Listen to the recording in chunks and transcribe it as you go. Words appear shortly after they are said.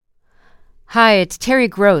Hi, it's Terry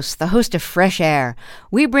Gross, the host of Fresh Air.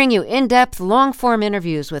 We bring you in-depth, long-form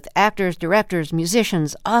interviews with actors, directors,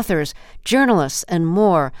 musicians, authors, journalists, and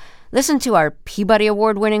more. Listen to our Peabody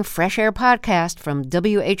Award-winning Fresh Air podcast from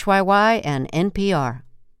WHYY and NPR.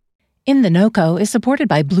 In the NOCO is supported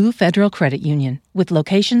by Blue Federal Credit Union, with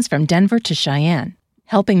locations from Denver to Cheyenne,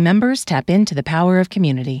 helping members tap into the power of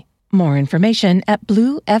community. More information at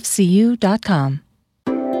bluefcu.com.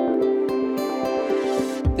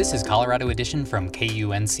 This is Colorado Edition from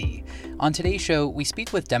KUNC. On today's show, we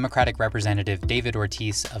speak with Democratic Representative David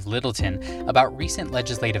Ortiz of Littleton about recent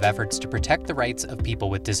legislative efforts to protect the rights of people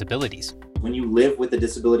with disabilities. When you live with a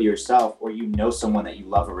disability yourself, or you know someone that you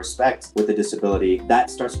love or respect with a disability, that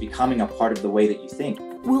starts becoming a part of the way that you think.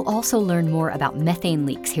 We'll also learn more about methane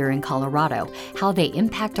leaks here in Colorado, how they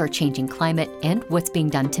impact our changing climate, and what's being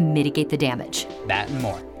done to mitigate the damage. That and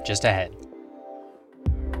more, just ahead.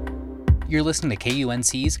 You're listening to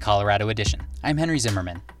KUNC's Colorado Edition. I'm Henry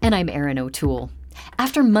Zimmerman. And I'm Erin O'Toole.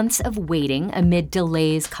 After months of waiting amid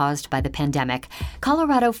delays caused by the pandemic,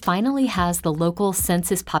 Colorado finally has the local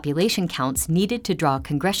census population counts needed to draw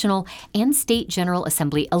congressional and state General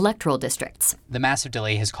Assembly electoral districts. The massive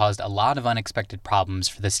delay has caused a lot of unexpected problems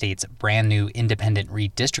for the state's brand new independent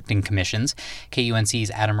redistricting commissions.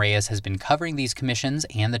 KUNC's Adam Reyes has been covering these commissions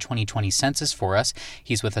and the 2020 census for us.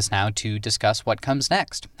 He's with us now to discuss what comes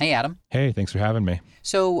next. Hey, Adam. Hey, thanks for having me.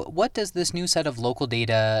 So what does this new set of local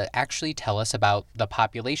data actually tell us about the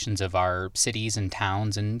populations of our cities and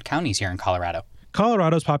towns and counties here in Colorado?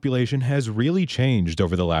 Colorado's population has really changed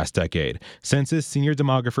over the last decade. Census senior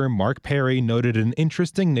demographer Mark Perry noted an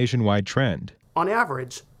interesting nationwide trend. On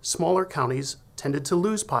average, smaller counties tended to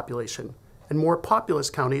lose population, and more populous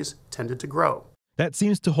counties tended to grow. That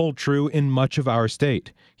seems to hold true in much of our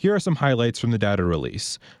state. Here are some highlights from the data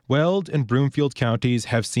release. Weld and Broomfield counties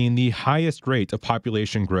have seen the highest rate of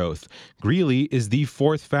population growth. Greeley is the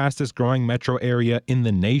fourth fastest growing metro area in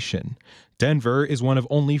the nation. Denver is one of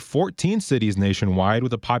only 14 cities nationwide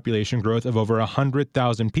with a population growth of over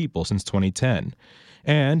 100,000 people since 2010.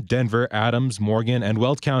 And Denver, Adams, Morgan, and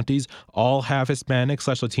Weld counties all have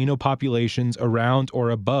Hispanic/Latino populations around or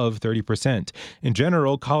above 30%. In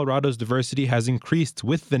general, Colorado's diversity has increased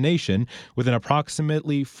with the nation, with an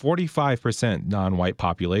approximately 45% non-white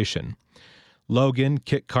population. Logan,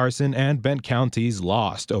 Kit Carson, and Bent counties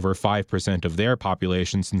lost over 5% of their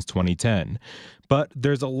population since 2010. But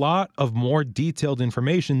there's a lot of more detailed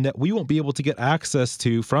information that we won't be able to get access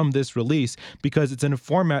to from this release because it's in a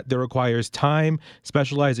format that requires time,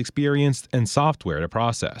 specialized experience, and software to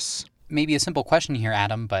process. Maybe a simple question here,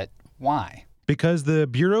 Adam, but why? Because the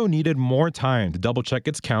Bureau needed more time to double-check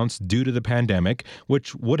its counts due to the pandemic,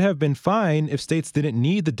 which would have been fine if states didn't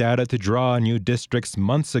need the data to draw new districts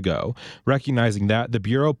months ago. Recognizing that, the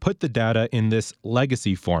Bureau put the data in this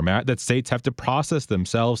legacy format that states have to process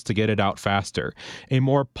themselves to get it out faster. A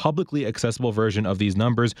more publicly accessible version of these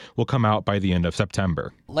numbers will come out by the end of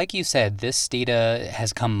September. Like you said, this data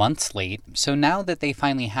has come months late, so now that they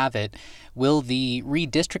finally have it, will the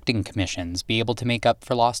redistricting commissions be able to make up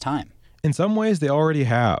for lost time? In some ways, they already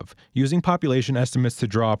have. Using population estimates to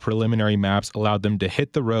draw preliminary maps allowed them to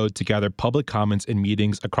hit the road to gather public comments in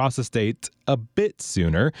meetings across the state a bit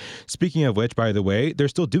sooner. Speaking of which, by the way, they're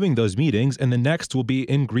still doing those meetings, and the next will be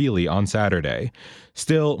in Greeley on Saturday.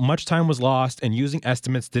 Still, much time was lost, and using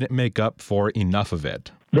estimates didn't make up for enough of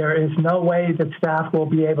it. There is no way that staff will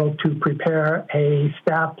be able to prepare a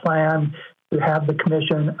staff plan to have the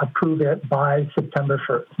commission approve it by September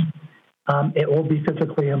 1st. It will be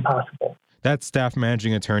physically impossible. That's Staff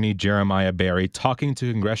Managing Attorney Jeremiah Berry talking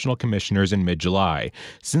to congressional commissioners in mid-July.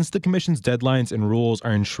 Since the commission's deadlines and rules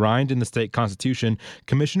are enshrined in the state constitution,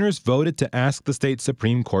 commissioners voted to ask the state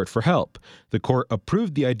Supreme Court for help. The court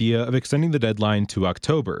approved the idea of extending the deadline to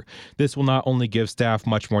October. This will not only give staff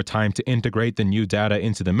much more time to integrate the new data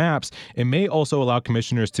into the maps, it may also allow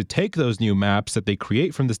commissioners to take those new maps that they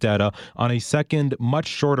create from this data on a second, much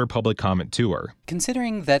shorter public comment tour.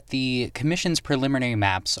 Considering that the commission's preliminary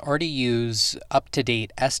maps already use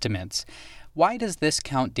up-to-date estimates, why does this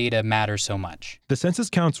count data matter so much? The census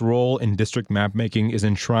count's role in district mapmaking is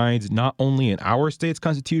enshrined not only in our state's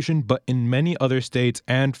constitution, but in many other states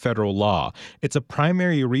and federal law. It's a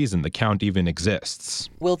primary reason the count even exists.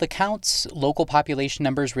 Will the count's local population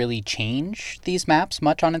numbers really change these maps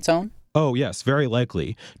much on its own? Oh, yes, very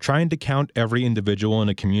likely. Trying to count every individual in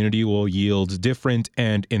a community will yield different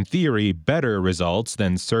and, in theory, better results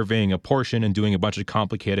than surveying a portion and doing a bunch of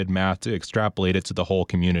complicated math to extrapolate it to the whole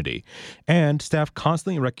community. And staff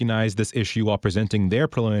constantly recognized this issue while presenting their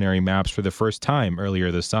preliminary maps for the first time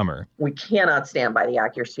earlier this summer. We cannot stand by the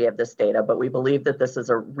accuracy of this data, but we believe that this is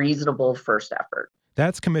a reasonable first effort.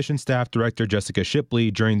 That's Commission Staff Director Jessica Shipley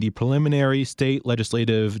during the preliminary state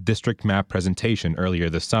legislative district map presentation earlier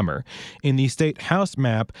this summer. In the state House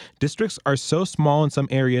map, districts are so small in some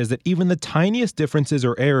areas that even the tiniest differences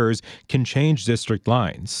or errors can change district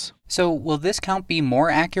lines. So will this count be more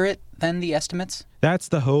accurate than the estimates? That's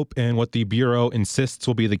the hope and what the Bureau insists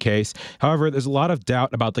will be the case. However, there's a lot of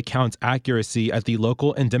doubt about the count's accuracy at the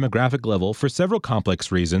local and demographic level for several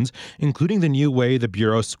complex reasons, including the new way the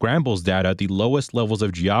Bureau scrambles data at the lowest levels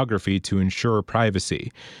of geography to ensure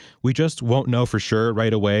privacy. We just won't know for sure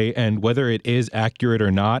right away, and whether it is accurate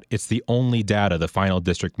or not, it's the only data the final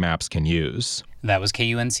district maps can use. That was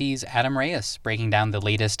KUNC's Adam Reyes breaking down the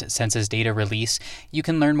latest census data release. You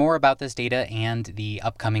can learn more about this data and the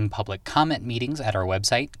upcoming public comment meetings at our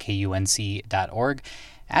website, kunc.org.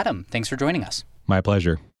 Adam, thanks for joining us. My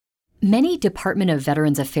pleasure. Many Department of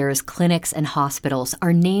Veterans Affairs clinics and hospitals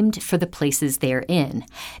are named for the places they're in.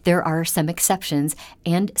 There are some exceptions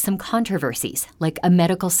and some controversies, like a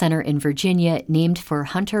medical center in Virginia named for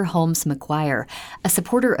Hunter Holmes McGuire, a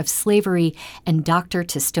supporter of slavery and doctor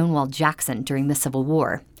to Stonewall Jackson during the Civil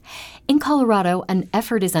War. In Colorado, an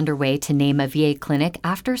effort is underway to name a VA clinic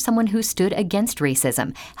after someone who stood against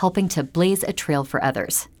racism, helping to blaze a trail for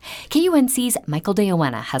others. KUNC's Michael De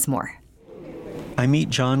Owena has more. I meet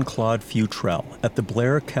John Claude Futrell at the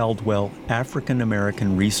Blair Caldwell African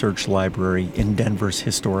American Research Library in Denver's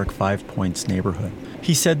historic Five Points neighborhood.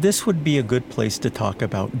 He said this would be a good place to talk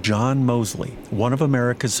about John Mosley, one of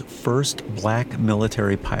America's first black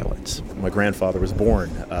military pilots. My grandfather was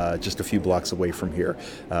born just a few blocks away from here,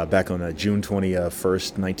 back on June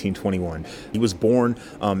 21st, 1921. He was born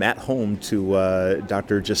at home to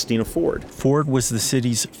Dr. Justina Ford. Ford was the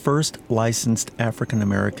city's first licensed African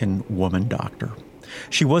American woman doctor.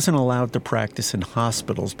 She wasn't allowed to practice in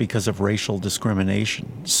hospitals because of racial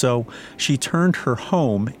discrimination, so she turned her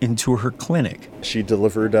home into her clinic. She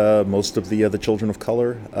delivered most of the children of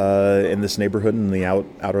color in this neighborhood and the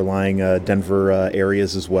outerlying Denver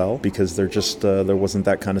areas as well, because there wasn't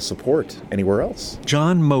that kind of support anywhere else.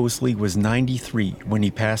 John Mosley was 93 when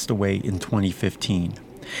he passed away in 2015.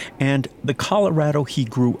 And the Colorado he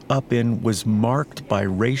grew up in was marked by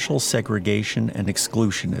racial segregation and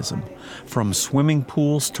exclusionism, from swimming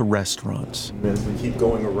pools to restaurants. As we keep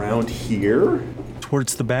going around here,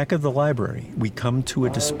 towards the back of the library, we come to a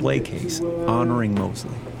display case honoring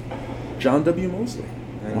Mosley. John W. Mosley.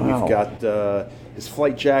 And We've got his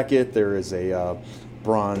flight jacket. There is a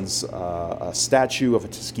bronze statue of a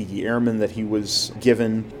Tuskegee Airman that he was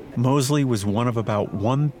given. Mosley was one of about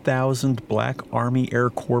 1,000 Black Army Air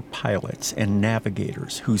Corps pilots and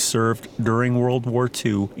navigators who served during World War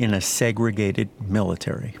II in a segregated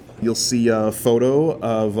military. You'll see a photo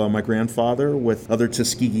of my grandfather with other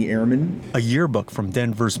Tuskegee Airmen. A yearbook from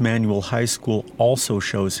Denver's Manual High School also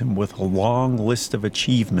shows him with a long list of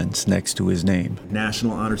achievements next to his name.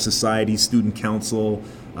 National Honor Society, Student Council,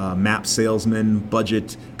 map salesman,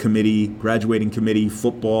 budget committee, graduating committee,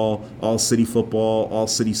 football, all-city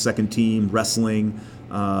second team, wrestling,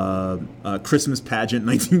 Christmas pageant,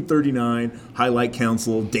 1939, highlight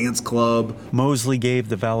council, dance club. Mosley gave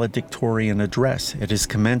the valedictorian address at his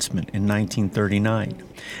commencement in 1939.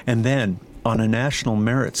 And then, on a National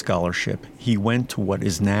Merit Scholarship, he went to what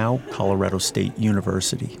is now Colorado State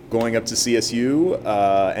University. Going up to CSU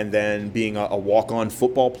and then being a walk-on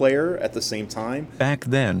football player at the same time. Back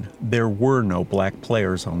then, there were no black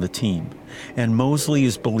players on the team, and Mosley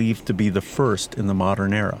is believed to be the first in the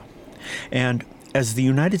modern era. And as the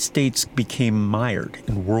United States became mired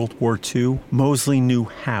in World War II, Mosley knew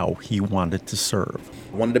how he wanted to serve.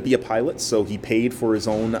 Wanted to be a pilot, so he paid for his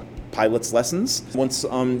own pilot's lessons. Once,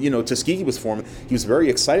 Tuskegee was formed, he was very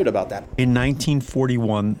excited about that. In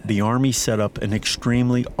 1941, the Army set up an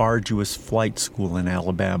extremely arduous flight school in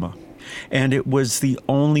Alabama, and it was the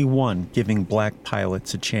only one giving black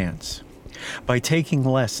pilots a chance. By taking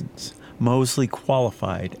lessons, Mosley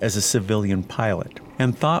qualified as a civilian pilot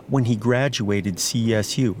and thought when he graduated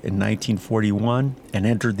CSU in 1941 and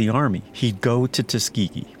entered the Army, he'd go to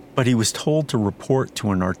Tuskegee. But he was told to report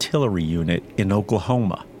to an artillery unit in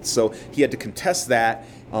Oklahoma. So he had to contest that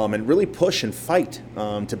and really push and fight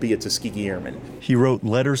to be a Tuskegee Airman. He wrote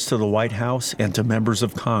letters to the White House and to members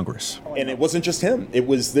of Congress. And it wasn't just him. It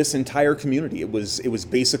was this entire community. It was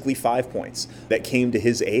basically 5 Points that came to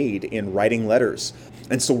his aid in writing letters.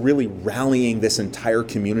 And so really rallying this entire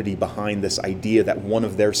community behind this idea that one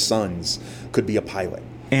of their sons could be a pilot.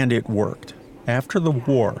 And it worked. After the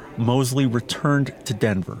war, Mosley returned to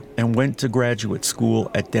Denver and went to graduate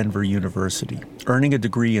school at Denver University, earning a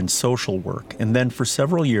degree in social work, and then for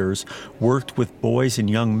several years worked with boys and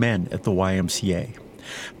young men at the YMCA.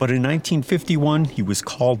 But in 1951, he was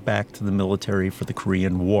called back to the military for the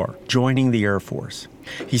Korean War, joining the Air Force.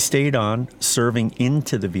 He stayed on, serving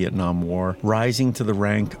into the Vietnam War, rising to the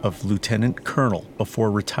rank of lieutenant colonel before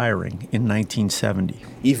retiring in 1970.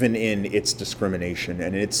 Even in its discrimination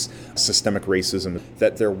and its systemic racism,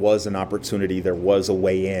 that there was an opportunity, there was a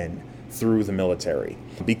way in through the military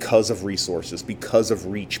because of resources, because of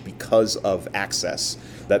reach, because of access,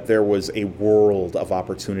 that there was a world of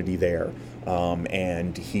opportunity there.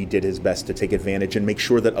 And he did his best to take advantage and make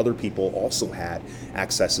sure that other people also had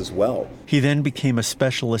access as well. He then became a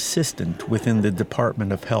special assistant within the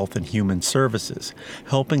Department of Health and Human Services,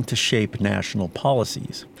 helping to shape national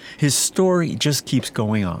policies. His story just keeps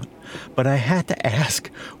going on, but I had to ask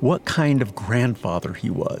what kind of grandfather he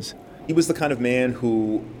was. He was the kind of man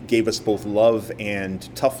who gave us both love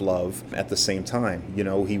and tough love at the same time. You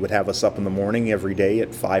know, he would have us up in the morning every day at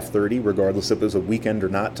 5:30, regardless if it was a weekend or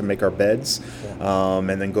not, to make our beds, and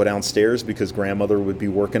then go downstairs because grandmother would be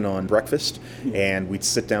working on breakfast, and we'd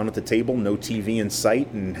sit down at the table, no TV in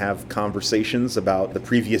sight, and have conversations about the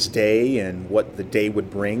previous day and what the day would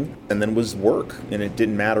bring, and then it was work, and it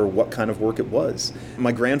didn't matter what kind of work it was.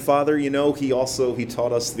 My grandfather, you know, he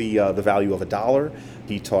taught us the value of a dollar.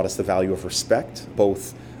 He taught us the value of respect,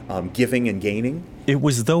 both giving and gaining. It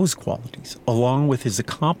was those qualities, along with his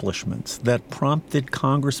accomplishments, that prompted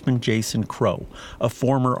Congressman Jason Crow, a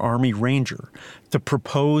former Army Ranger, to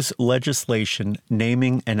propose legislation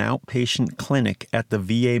naming an outpatient clinic at the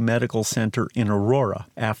VA Medical Center in Aurora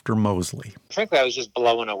after Mosley. Frankly, I was just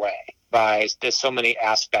blown away by so many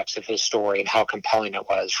aspects of his story and how compelling it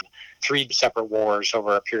was. 3 separate wars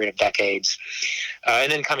over a period of decades,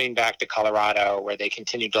 and then coming back to Colorado, where they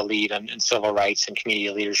continued to lead in civil rights and community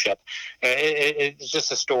leadership. It's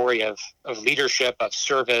just a story of leadership, of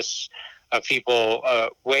service, of people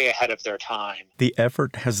way ahead of their time. The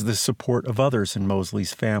effort has the support of others in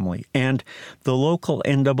Mosley's family and the local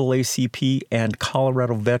NAACP and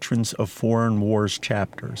Colorado Veterans of Foreign Wars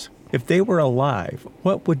chapters. If they were alive,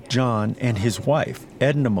 what would John and his wife,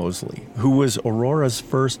 Edna Mosley, who was Aurora's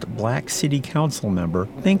first Black City Council member,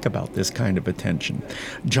 think about this kind of attention?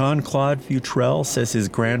 John Claude Futrell says his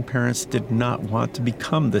grandparents did not want to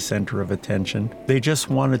become the center of attention. They just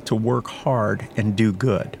wanted to work hard and do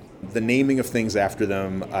good. The naming of things after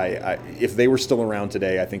them, if they were still around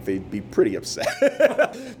today, I think they'd be pretty upset,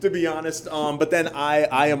 to be honest. But then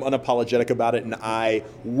I am unapologetic about it, and I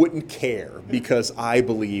wouldn't care because I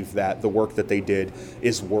believe that the work that they did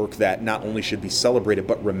is work that not only should be celebrated,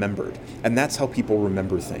 but remembered. And that's how people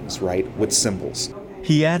remember things, right? With symbols.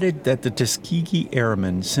 He added that the Tuskegee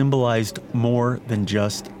Airmen symbolized more than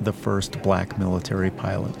just the first Black military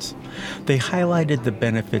pilots. They highlighted the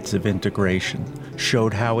benefits of integration,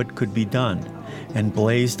 showed how it could be done, and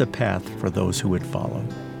blazed a path for those who would follow.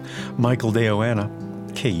 Michael De Oana,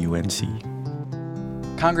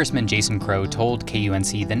 KUNC. Congressman Jason Crow told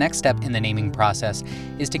KUNC the next step in the naming process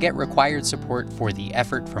is to get required support for the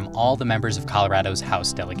effort from all the members of Colorado's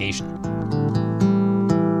House delegation.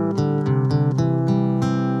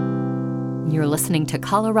 You're listening to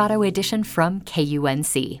Colorado Edition from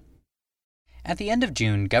KUNC. At the end of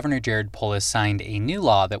June, Governor Jared Polis signed a new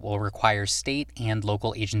law that will require state and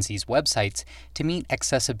local agencies' websites to meet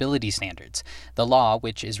accessibility standards. The law,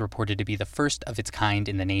 which is reported to be the first of its kind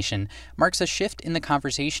in the nation, marks a shift in the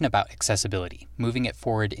conversation about accessibility, moving it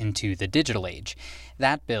forward into the digital age.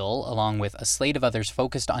 That bill, along with a slate of others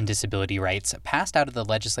focused on disability rights, passed out of the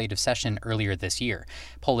legislative session earlier this year.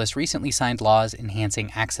 Polis recently signed laws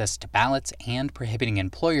enhancing access to ballots and prohibiting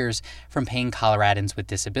employers from paying Coloradans with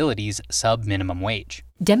disabilities sub-minimum wage.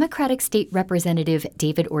 Democratic State Representative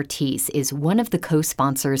David Ortiz is one of the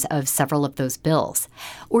co-sponsors of several of those bills.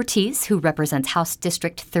 Ortiz, who represents House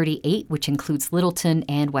District 38, which includes Littleton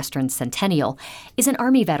and Western Centennial, is an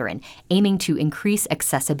Army veteran aiming to increase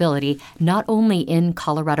accessibility not only in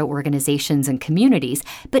Colorado organizations and communities,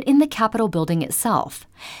 but in the Capitol building itself.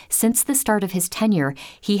 Since the start of his tenure,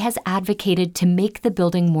 he has advocated to make the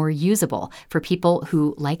building more usable for people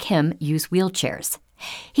who, like him, use wheelchairs.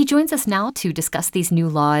 He joins us now to discuss these new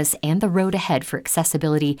laws and the road ahead for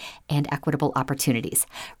accessibility and equitable opportunities.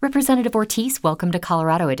 Representative Ortiz, welcome to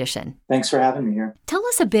Colorado Edition. Thanks for having me here. Tell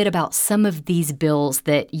us a bit about some of these bills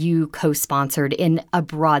that you co-sponsored in a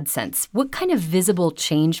broad sense. What kind of visible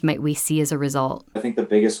change might we see as a result? I think the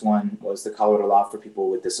biggest one was the Colorado Law for People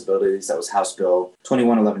with Disabilities. That was House Bill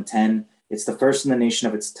 211110. It's the first in the nation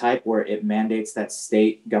of its type where it mandates that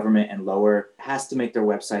state, government, and lower has to make their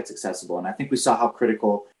websites accessible. And I think we saw how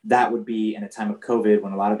critical that would be in a time of COVID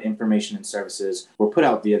when a lot of information and services were put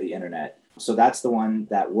out via the internet. So that's the one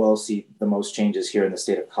that will see the most changes here in the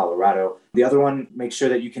state of Colorado. The other one, make sure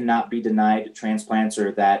that you cannot be denied transplants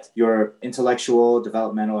or that your intellectual,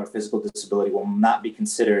 developmental, or physical disability will not be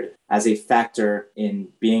considered as a factor in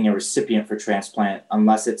being a recipient for transplant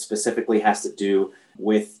unless it specifically has to do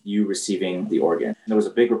with you receiving the organ. There was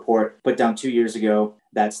a big report put down 2 years ago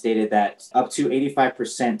that stated that up to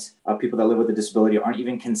 85% of people that live with a disability aren't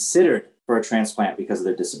even considered for a transplant because of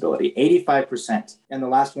their disability. 85%. And the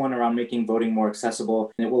last one around making voting more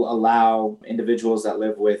accessible, it will allow individuals that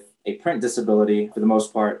live with a print disability, for the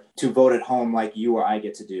most part, to vote at home like you or I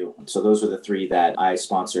get to do. So those are the three that I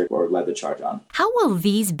sponsored or led the charge on. How will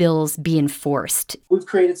these bills be enforced? We've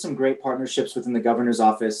created some great partnerships within the governor's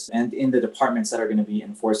office and in the departments that are going to be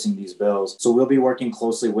enforcing these bills. So we'll be working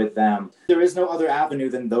closely with them. There is no other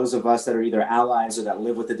avenue than those of us that are either allies or that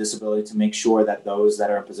live with a disability to make sure that those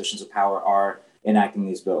that are in positions of power are enacting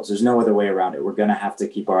these bills. There's no other way around it. We're going to have to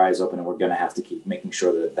keep our eyes open, and we're going to have to keep making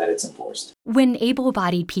sure that it's enforced. When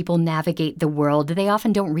able-bodied people navigate the world, they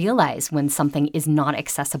often don't realize when something is not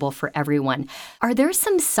accessible for everyone. Are there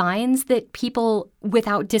some signs that people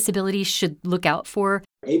without disabilities should look out for?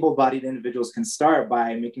 Able-bodied individuals can start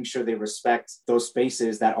by making sure they respect those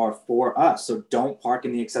spaces that are for us. So don't park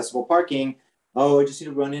in the accessible parking. Oh, I just need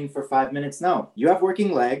to run in for 5 minutes. No, you have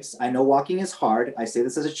working legs. I know walking is hard. I say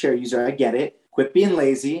this as a chair user. I get it. Quit being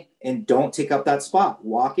lazy and don't take up that spot.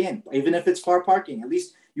 Walk in. Even if it's far parking, at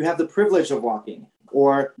least you have the privilege of walking.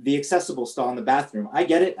 Or the accessible stall in the bathroom. I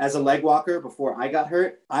get it. As a leg walker, before I got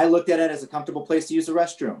hurt, I looked at it as a comfortable place to use the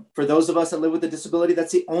restroom. For those of us that live with a disability,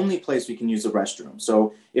 that's the only place we can use the restroom.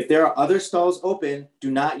 So if there are other stalls open, do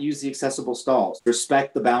not use the accessible stalls.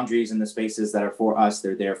 Respect the boundaries and the spaces that are for us.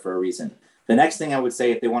 They're there for a reason. The next thing I would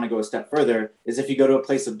say, if they want to go a step further, is if you go to a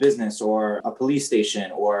place of business or a police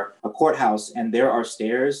station or a courthouse and there are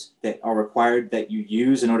stairs that are required that you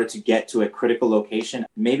use in order to get to a critical location,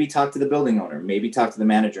 maybe talk to the building owner, maybe talk to the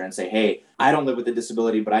manager and say, hey, I don't live with a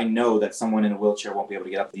disability, but I know that someone in a wheelchair won't be able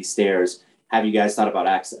to get up these stairs. Have you guys thought about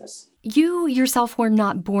access? You yourself were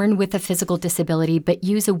not born with a physical disability, but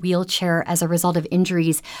use a wheelchair as a result of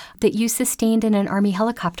injuries that you sustained in an Army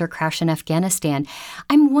helicopter crash in Afghanistan.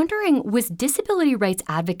 I'm wondering, was disability rights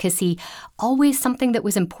advocacy always something that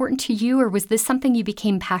was important to you, or was this something you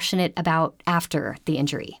became passionate about after the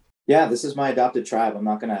injury? Yeah, this is my adopted tribe. I'm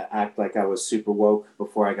not going to act like I was super woke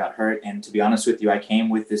before I got hurt. And to be honest with you, I came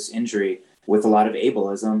with this injury with a lot of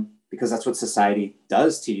ableism because that's what society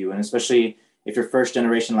does to you. And especially if you're first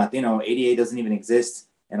generation Latino, ADA doesn't even exist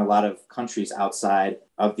in a lot of countries outside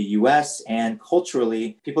of the US. And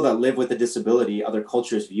culturally, people that live with a disability, other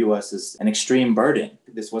cultures view us as an extreme burden.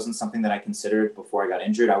 This wasn't something that I considered before I got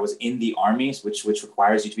injured. I was in the Army, which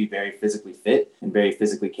requires you to be very physically fit and very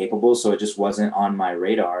physically capable. So it just wasn't on my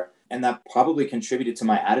radar. And that probably contributed to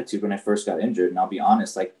my attitude when I first got injured. And I'll be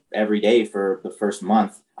honest, like every day for the first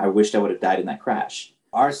month, I wished I would have died in that crash.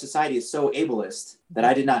 Our society is so ableist that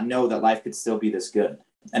I did not know that life could still be this good.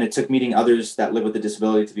 And it took meeting others that live with a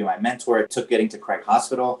disability to be my mentor. It took getting to Craig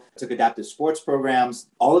Hospital. It took adaptive sports programs.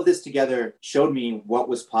 All of this together showed me what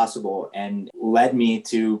was possible and led me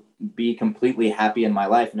to be completely happy in my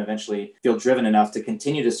life and eventually feel driven enough to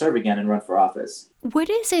continue to serve again and run for office. What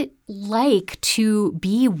is it like to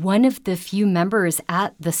be one of the few members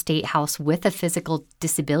at the State House with a physical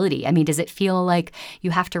disability? I mean, does it feel like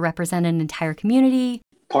you have to represent an entire community?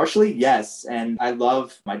 Partially, yes. And I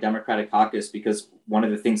love my Democratic caucus because one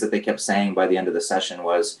of the things that they kept saying by the end of the session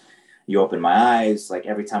was, you open my eyes. Like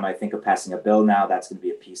every time I think of passing a bill now, that's going to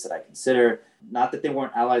be a piece that I consider. Not that they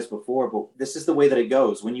weren't allies before, but this is the way that it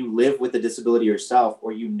goes. When you live with a disability yourself,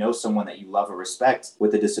 or you know someone that you love or respect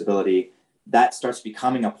with a disability, that starts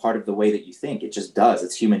becoming a part of the way that you think. It just does.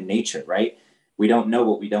 It's human nature, right? We don't know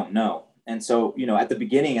what we don't know. And so, at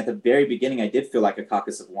the very beginning, I did feel like a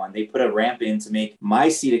caucus of one. They put a ramp in to make my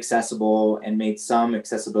seat accessible and made some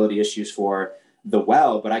accessibility issues for the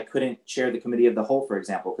well, but I couldn't chair the committee of the whole, for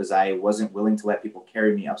example, because I wasn't willing to let people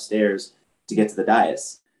carry me upstairs to get to the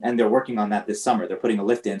dais. And they're working on that this summer. They're putting a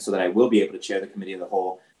lift in so that I will be able to chair the committee of the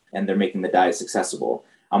whole, and they're making the dais accessible.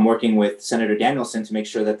 I'm working with Senator Danielson to make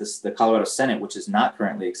sure that the Colorado Senate, which is not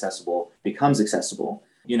currently accessible, becomes accessible.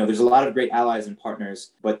 There's a lot of great allies and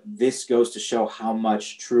partners, but this goes to show how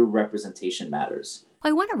much true representation matters.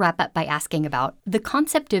 Well, I want to wrap up by asking about the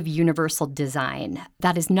concept of universal design.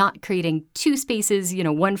 That is not creating two spaces,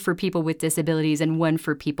 one for people with disabilities and one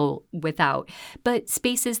for people without, but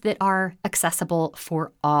spaces that are accessible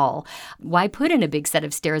for all. Why put in a big set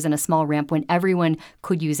of stairs and a small ramp when everyone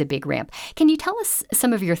could use a big ramp? Can you tell us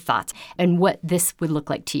some of your thoughts and what this would look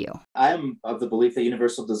like to you? I'm of the belief that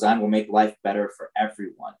universal design will make life better for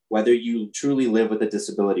everyone, whether you truly live with a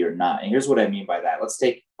disability or not. And here's what I mean by that. Let's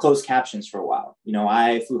take closed captions for a while.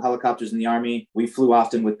 I flew helicopters in the Army. We flew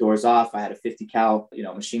often with doors off. I had a 50 cal,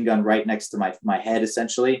 machine gun right next to my head,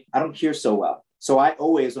 essentially. I don't hear so well. So I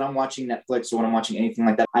always, when I'm watching Netflix or when I'm watching anything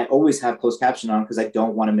like that, I always have closed caption on because I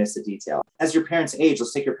don't want to miss a detail. As your parents age,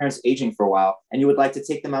 let's take your parents aging for a while, and you would like to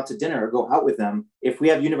take them out to dinner or go out with them. If we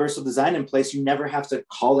have universal design in place, you never have to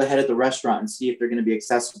call ahead at the restaurant and see if they're going to be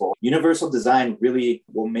accessible. Universal design really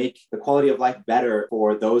will make the quality of life better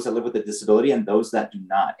for those that live with a disability and those that do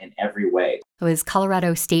not in every way. It was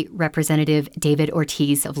Colorado State Representative David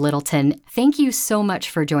Ortiz of Littleton. Thank you so much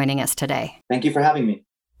for joining us today. Thank you for having me.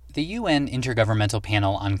 The UN Intergovernmental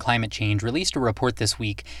Panel on Climate Change released a report this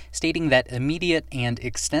week stating that immediate and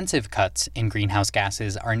extensive cuts in greenhouse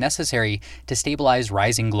gases are necessary to stabilize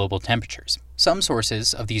rising global temperatures. Some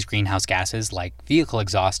sources of these greenhouse gases, like vehicle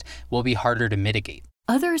exhaust, will be harder to mitigate.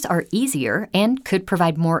 Others are easier and could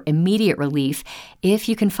provide more immediate relief if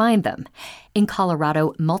you can find them. In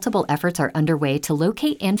Colorado, multiple efforts are underway to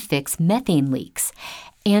locate and fix methane leaks.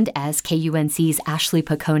 And as KUNC's Ashley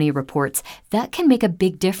Piccone reports, that can make a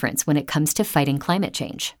big difference when it comes to fighting climate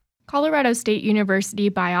change. Colorado State University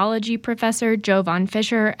biology professor Joe Von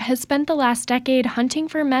Fischer has spent the last decade hunting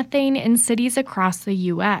for methane in cities across the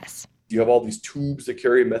U.S. You have all these tubes that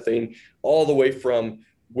carry methane all the way from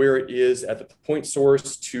where it is at the point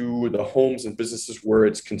source to the homes and businesses where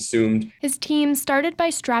it's consumed. His team started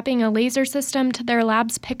by strapping a laser system to their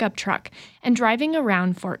lab's pickup truck and driving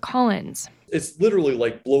around Fort Collins. It's literally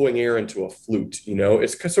like blowing air into a flute,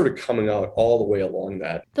 It's sort of coming out all the way along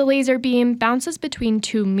that. The laser beam bounces between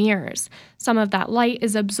two mirrors. Some of that light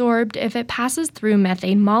is absorbed if it passes through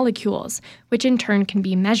methane molecules, which in turn can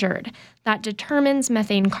be measured. That determines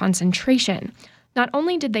methane concentration. Not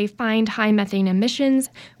only did they find high methane emissions,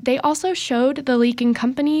 they also showed the leaking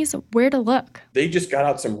companies where to look. They just got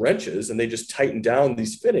out some wrenches and they just tightened down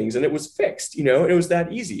these fittings and it was fixed, and it was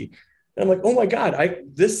that easy. And I'm like, oh my God,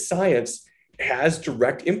 this science has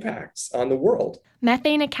direct impacts on the world.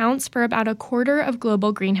 Methane accounts for about a quarter of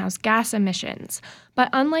global greenhouse gas emissions.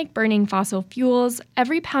 But unlike burning fossil fuels,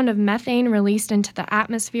 every pound of methane released into the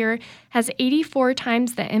atmosphere has 84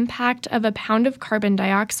 times the impact of a pound of carbon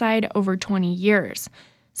dioxide over 20 years.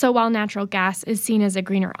 So while natural gas is seen as a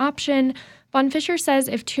greener option, Von Fischer says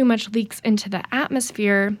if too much leaks into the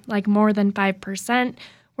atmosphere, like more than 5%,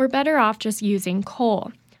 we're better off just using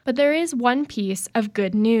coal. But there is one piece of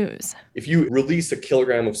good news. If you release a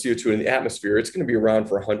kilogram of CO2 in the atmosphere, it's going to be around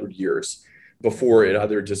for 100 years before it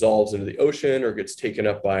either dissolves into the ocean or gets taken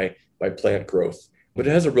up by plant growth. But it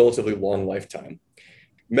has a relatively long lifetime.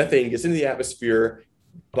 Methane gets into the atmosphere,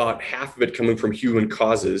 about half of it coming from human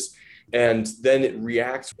causes, and then it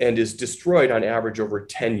reacts and is destroyed on average over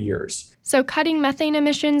 10 years. So cutting methane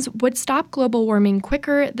emissions would stop global warming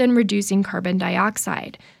quicker than reducing carbon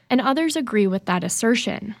dioxide. And others agree with that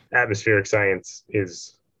assertion. Atmospheric science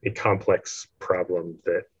is a complex problem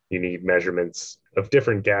that you need measurements of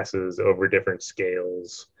different gases over different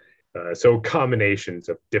scales. So combinations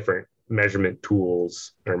of different measurement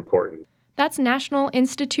tools are important. That's National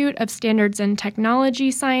Institute of Standards and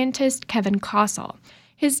Technology scientist Kevin Kossel.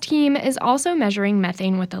 His team is also measuring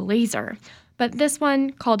methane with a laser. But this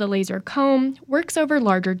one, called a laser comb, works over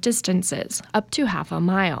larger distances, up to half a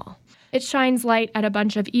mile. It shines light at a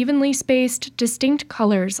bunch of evenly spaced, distinct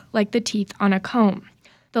colors like the teeth on a comb.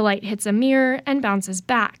 The light hits a mirror and bounces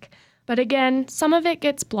back. But again, some of it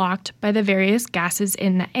gets blocked by the various gases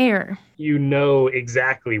in the air. You know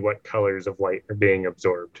exactly what colors of light are being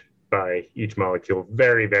absorbed by each molecule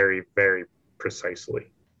very, very, very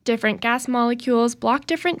precisely. Different gas molecules block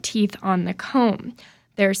different teeth on the comb.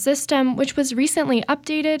 Their system, which was recently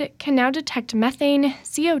updated, can now detect methane,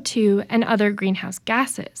 CO2, and other greenhouse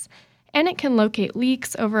gases. And it can locate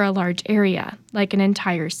leaks over a large area, like an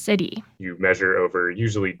entire city. You measure over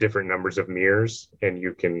usually different numbers of mirrors, and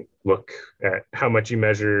you can look at how much you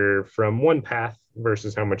measure from one path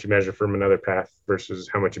versus how much you measure from another path versus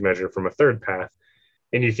how much you measure from a third path.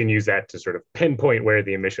 And you can use that to sort of pinpoint where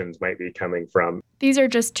the emissions might be coming from. These are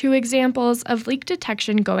just two examples of leak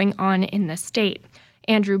detection going on in the state.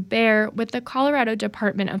 Andrew Baer with the Colorado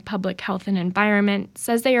Department of Public Health and Environment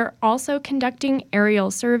says they are also conducting aerial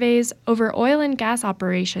surveys over oil and gas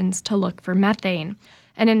operations to look for methane.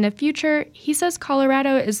 And in the future, he says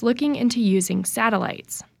Colorado is looking into using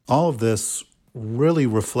satellites. All of this really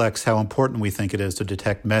reflects how important we think it is to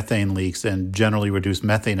detect methane leaks and generally reduce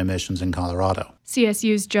methane emissions in Colorado.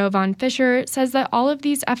 CSU's Joe Von Fisher says that all of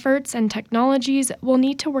these efforts and technologies will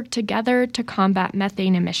need to work together to combat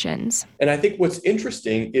methane emissions. And I think what's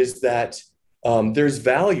interesting is that there's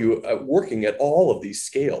value at working at all of these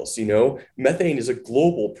scales. Methane is a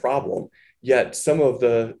global problem, yet some of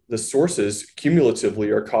the sources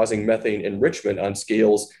cumulatively are causing methane enrichment on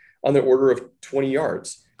scales on the order of 20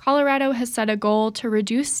 yards. Colorado has set a goal to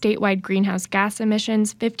reduce statewide greenhouse gas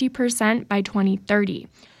emissions 50% by 2030.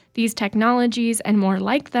 These technologies and more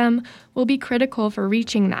like them will be critical for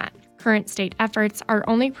reaching that. Current state efforts are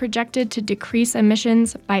only projected to decrease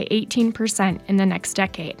emissions by 18% in the next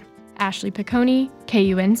decade. Ashley Piccone,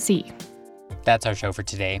 KUNC. That's our show for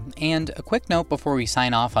today. And a quick note before we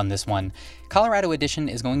sign off on this one, Colorado Edition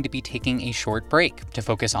is going to be taking a short break to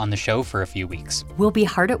focus on the show for a few weeks. We'll be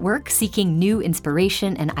hard at work seeking new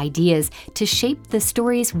inspiration and ideas to shape the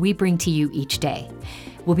stories we bring to you each day.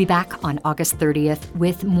 We'll be back on August 30th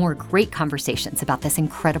with more great conversations about this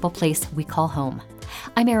incredible place we call home.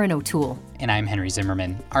 I'm Erin O'Toole. And I'm Henry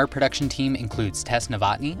Zimmerman. Our production team includes Tess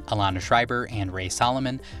Novotny, Alana Schreiber, and Ray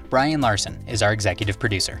Solomon. Brian Larson is our executive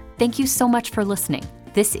producer. Thank you so much for listening.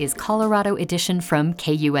 This is Colorado Edition from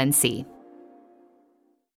KUNC.